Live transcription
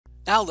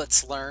Now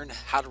let's learn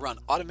how to run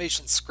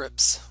automation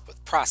scripts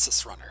with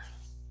Process Runner.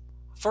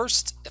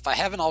 First, if I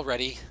haven't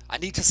already, I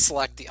need to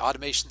select the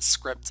automation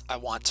script I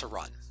want to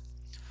run.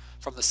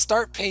 From the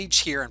start page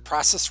here in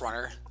Process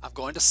Runner, I'm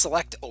going to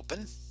select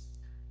Open.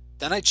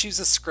 Then I choose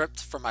a script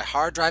for my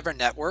hard drive or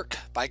network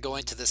by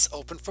going to this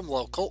Open from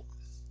Local,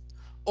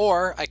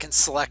 or I can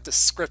select a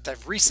script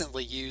I've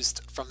recently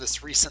used from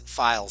this Recent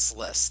Files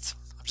list.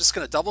 I'm just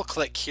going to double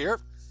click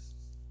here.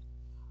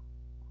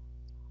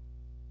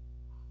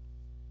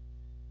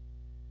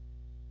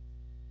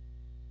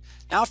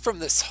 Now from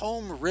this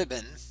Home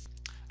ribbon,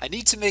 I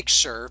need to make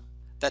sure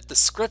that the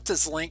script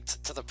is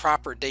linked to the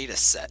proper data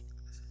set.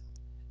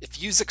 If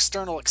Use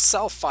External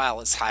Excel file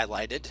is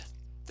highlighted,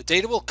 the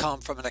data will come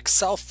from an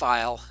Excel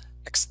file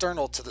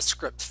external to the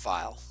script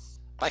file.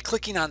 By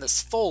clicking on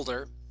this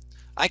folder,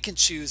 I can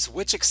choose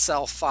which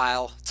Excel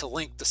file to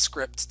link the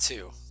script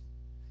to.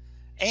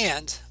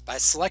 And by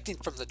selecting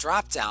from the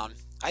drop-down,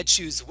 I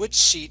choose which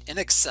sheet in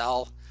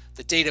Excel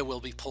the data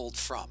will be pulled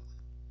from.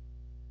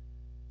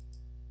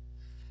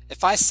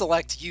 If I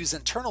select Use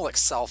Internal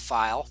Excel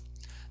file,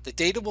 the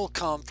data will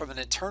come from an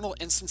internal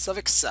instance of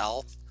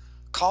Excel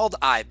called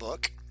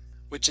iBook,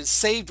 which is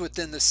saved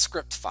within the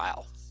script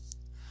file.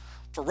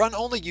 For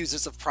run-only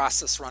users of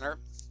Process Runner,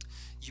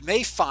 you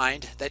may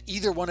find that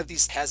either one of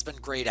these has been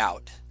grayed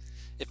out.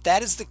 If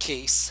that is the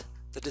case,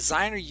 the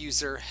designer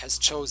user has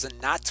chosen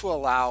not to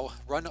allow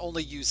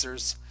run-only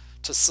users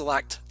to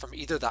select from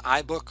either the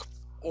iBook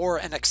or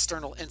an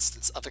external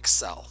instance of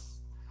Excel.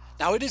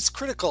 Now it is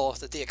critical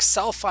that the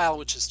Excel file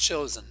which is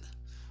chosen,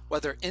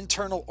 whether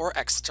internal or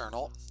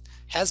external,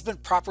 has been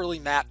properly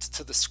mapped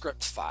to the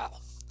script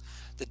file.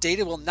 The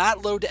data will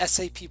not load to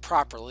SAP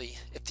properly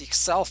if the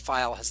Excel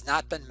file has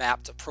not been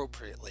mapped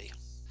appropriately.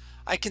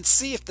 I can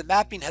see if the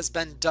mapping has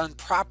been done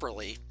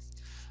properly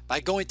by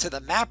going to the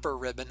Mapper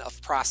ribbon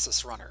of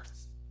Process Runner.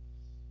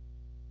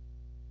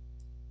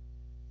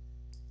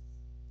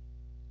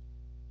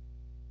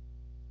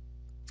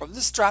 From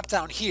this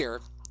drop-down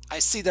here, I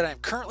see that I'm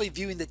currently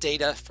viewing the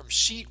data from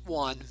Sheet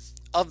 1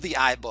 of the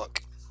iBook,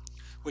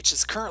 which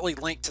is currently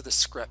linked to the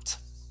script.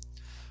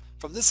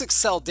 From this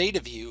Excel data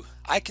view,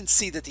 I can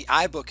see that the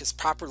iBook is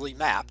properly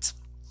mapped,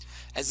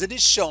 as it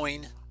is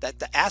showing that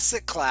the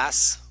asset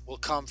class will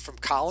come from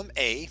column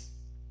A,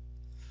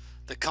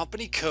 the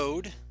company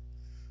code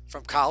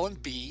from column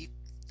B,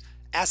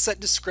 asset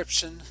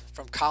description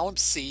from column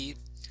C,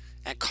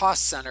 and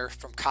cost center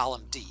from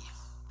column D.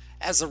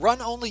 As a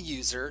run-only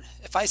user,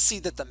 if I see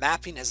that the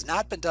mapping has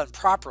not been done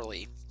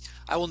properly,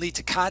 I will need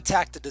to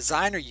contact the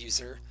designer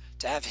user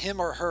to have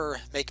him or her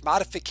make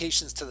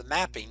modifications to the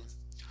mapping,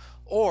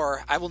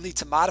 or I will need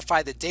to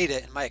modify the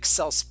data in my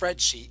Excel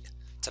spreadsheet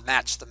to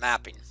match the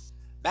mapping.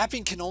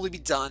 Mapping can only be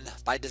done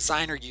by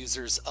designer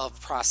users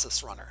of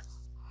Process Runner.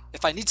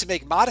 If I need to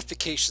make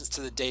modifications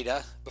to the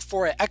data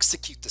before I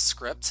execute the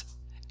script,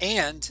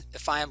 and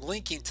if I am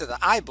linking to the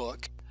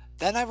iBook,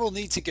 then I will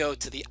need to go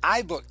to the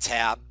iBook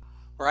tab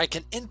where I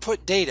can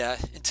input data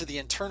into the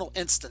internal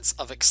instance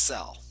of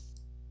Excel.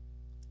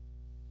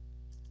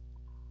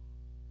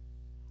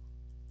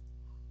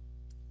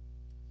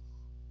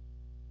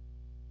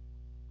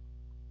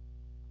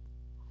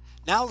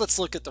 Now let's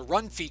look at the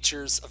run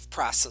features of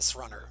Process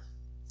Runner.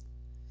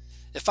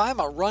 If I'm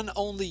a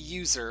run-only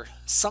user,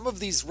 some of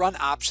these run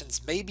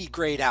options may be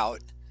grayed out,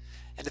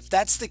 and if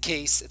that's the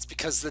case, it's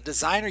because the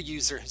designer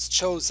user has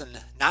chosen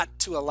not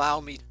to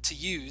allow me to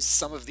use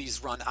some of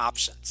these run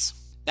options.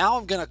 Now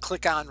I'm going to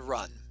click on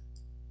Run.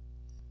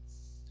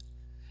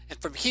 And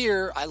from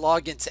here, I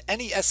log into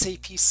any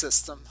SAP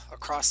system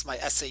across my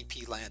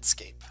SAP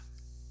landscape.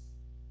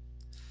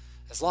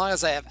 As long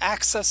as I have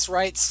access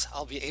rights,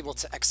 I'll be able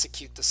to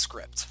execute the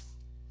script.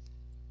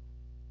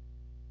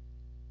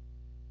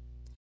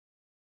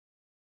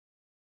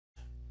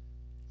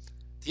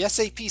 The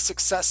SAP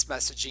success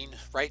messaging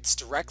writes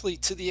directly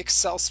to the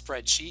Excel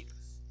spreadsheet,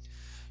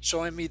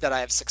 showing me that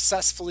I have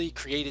successfully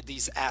created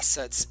these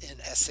assets in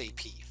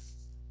SAP.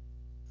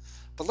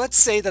 But let's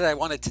say that I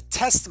wanted to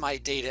test my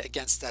data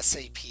against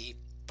SAP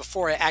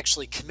before I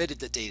actually committed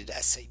the data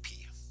to SAP.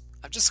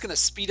 I'm just going to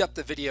speed up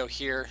the video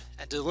here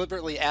and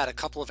deliberately add a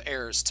couple of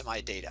errors to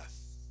my data.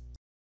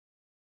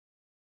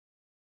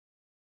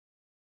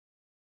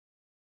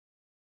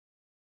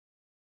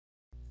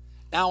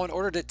 Now, in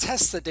order to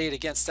test the data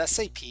against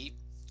SAP,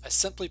 I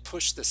simply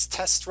push this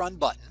Test Run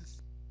button.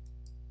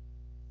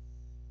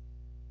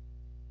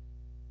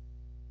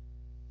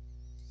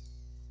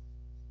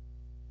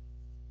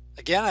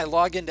 Again, I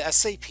log into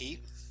SAP,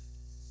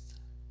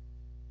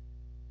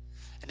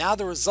 and now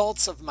the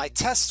results of my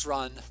test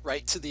run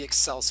write to the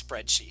Excel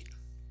spreadsheet.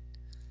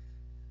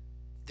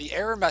 The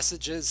error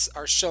messages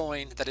are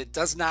showing that it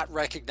does not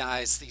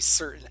recognize these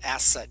certain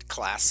asset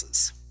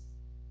classes.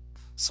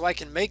 So I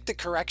can make the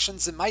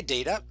corrections in my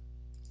data.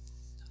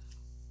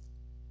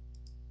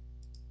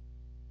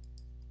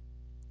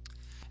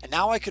 And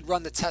now I could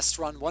run the test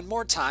run one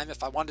more time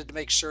if I wanted to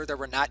make sure there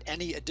were not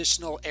any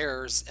additional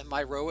errors in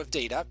my row of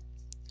data.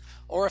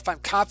 Or if I'm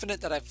confident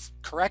that I've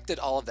corrected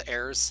all of the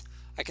errors,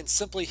 I can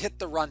simply hit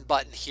the Run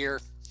button here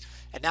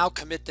and now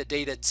commit the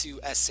data to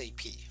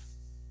SAP.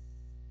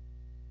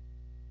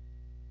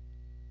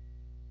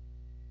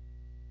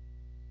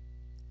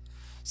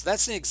 So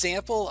that's an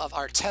example of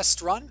our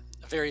test run,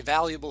 a very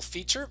valuable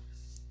feature.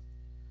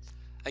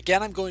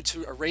 Again, I'm going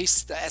to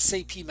erase the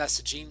SAP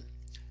messaging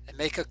and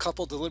make a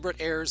couple deliberate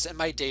errors in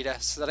my data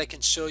so that I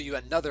can show you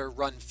another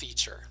run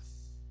feature.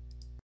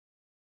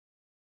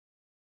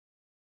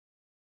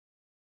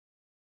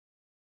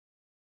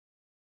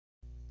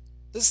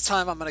 This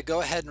time I'm going to go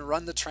ahead and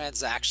run the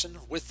transaction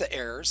with the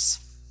errors.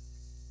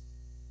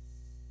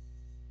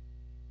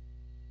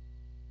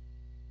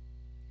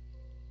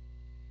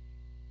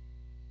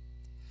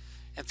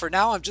 And for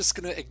now, I'm just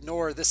going to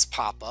ignore this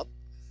pop-up.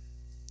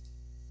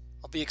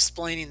 I'll be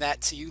explaining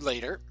that to you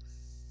later.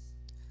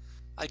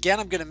 Again,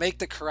 I'm going to make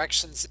the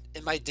corrections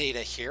in my data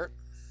here.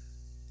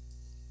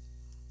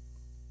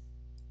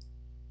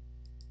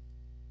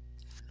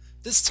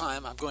 This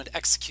time, I'm going to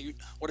execute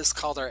what is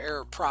called our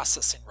error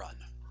processing run.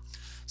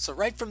 So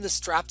right from this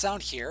drop-down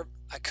here,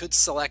 I could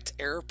select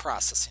error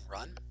processing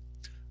run.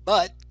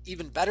 But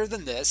even better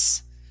than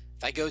this,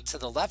 if I go to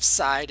the left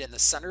side in the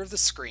center of the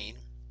screen,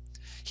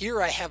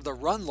 here I have the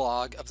run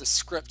log of the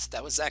script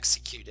that was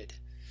executed.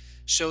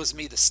 Shows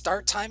me the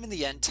start time and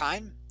the end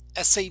time,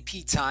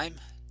 SAP time,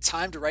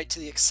 time to write to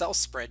the Excel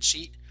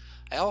spreadsheet.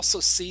 I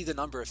also see the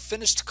number of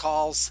finished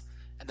calls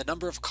and the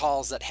number of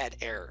calls that had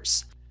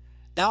errors.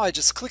 Now I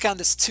just click on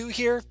this 2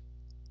 here,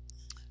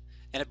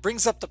 and it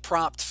brings up the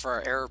prompt for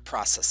our error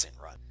processing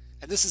run.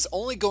 And this is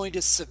only going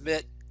to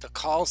submit the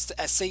calls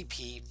to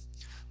SAP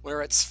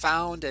where it's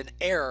found an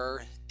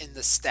error in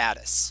the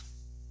status.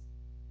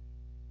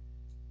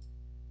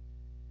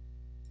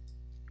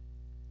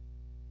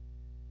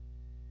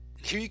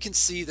 And here you can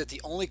see that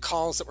the only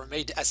calls that were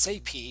made to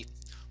SAP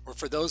were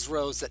for those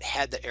rows that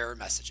had the error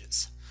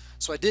messages.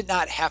 So I did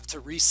not have to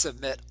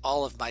resubmit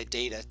all of my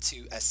data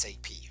to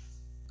SAP.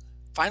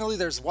 Finally,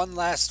 there's one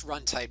last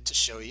run type to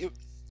show you.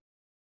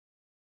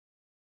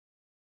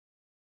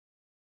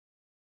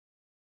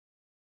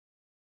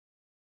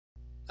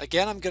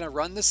 Again, I'm going to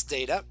run this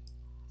data.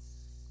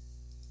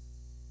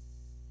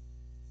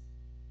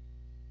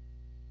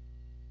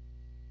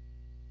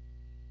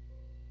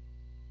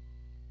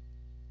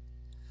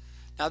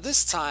 Now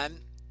this time,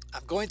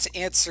 I'm going to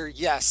answer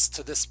yes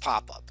to this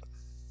pop-up.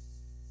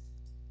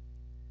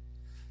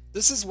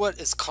 This is what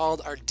is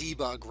called our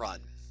debug run.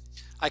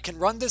 I can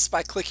run this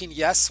by clicking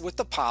yes with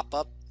the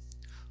pop-up,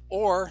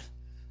 or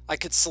I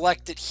could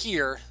select it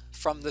here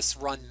from this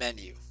run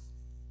menu.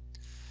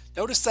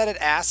 Notice that it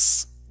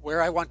asks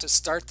where I want to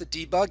start the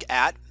debug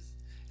at,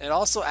 and it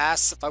also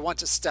asks if I want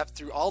to step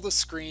through all the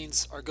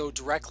screens or go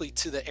directly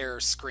to the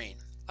error screen.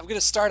 I'm going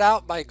to start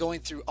out by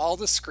going through all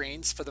the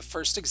screens for the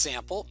first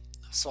example,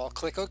 so I'll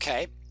click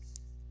OK.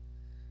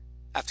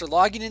 After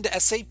logging into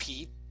SAP,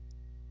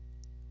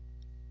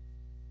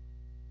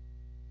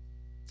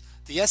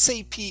 the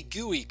SAP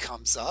GUI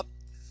comes up.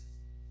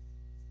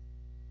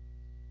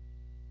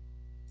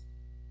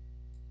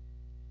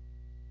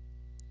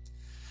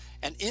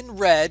 And in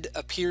red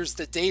appears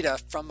the data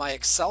from my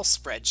Excel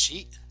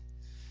spreadsheet.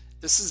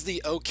 This is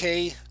the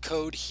OK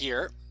code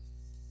here.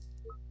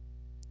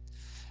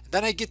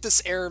 Then I get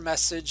this error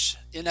message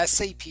in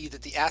SAP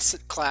that the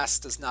asset class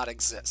does not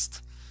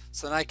exist.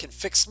 So then I can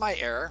fix my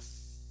error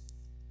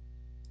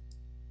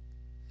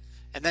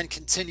and then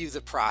continue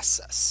the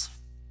process.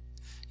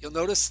 You'll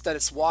notice that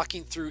it's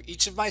walking through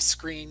each of my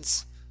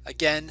screens.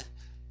 Again,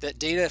 that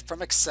data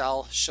from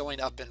Excel showing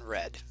up in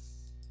red.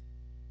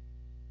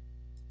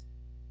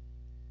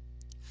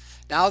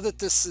 Now that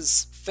this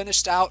is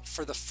finished out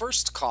for the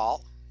first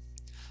call,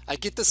 I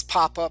get this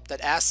pop-up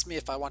that asks me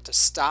if I want to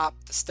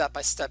stop the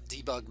step-by-step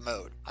debug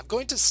mode. I'm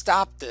going to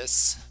stop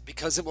this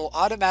because it will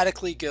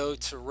automatically go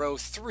to row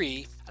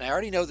 3, and I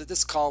already know that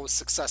this call was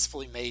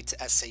successfully made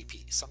to SAP,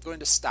 so I'm going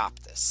to stop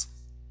this.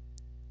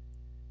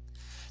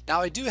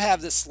 Now I do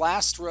have this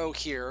last row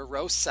here,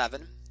 row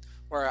 7,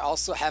 where I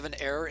also have an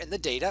error in the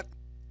data.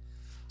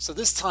 So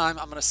this time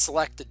I'm going to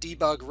select the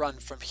debug run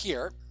from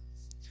here,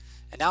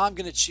 and now I'm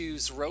going to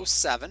choose row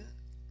 7.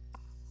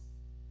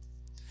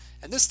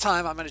 And this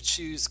time I'm going to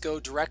choose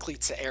go directly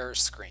to error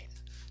screen,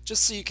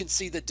 just so you can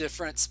see the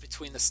difference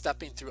between the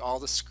stepping through all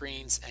the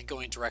screens and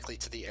going directly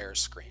to the error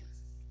screen.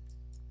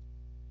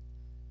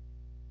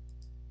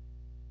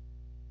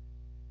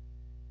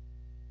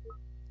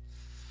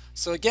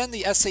 So again,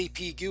 the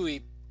SAP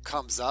GUI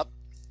comes up,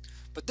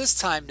 but this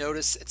time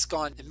notice it's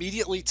gone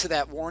immediately to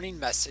that warning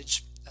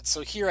message. And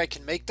so here I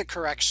can make the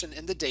correction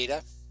in the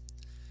data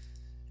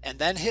and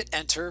then hit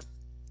enter,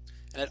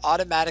 and it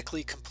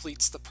automatically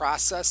completes the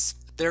process.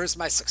 There's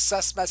my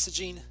success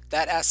messaging.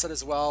 That asset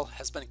as well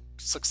has been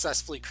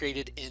successfully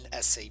created in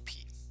SAP.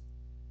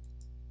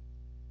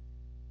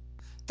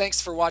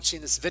 Thanks for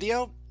watching this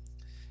video.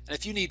 And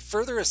if you need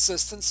further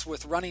assistance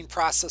with running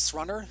Process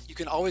Runner, you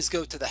can always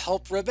go to the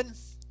Help ribbon,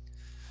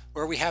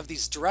 where we have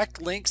these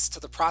direct links to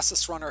the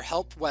Process Runner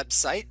Help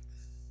website.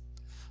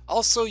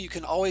 Also, you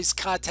can always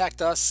contact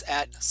us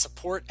at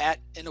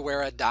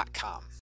support@innowera.com.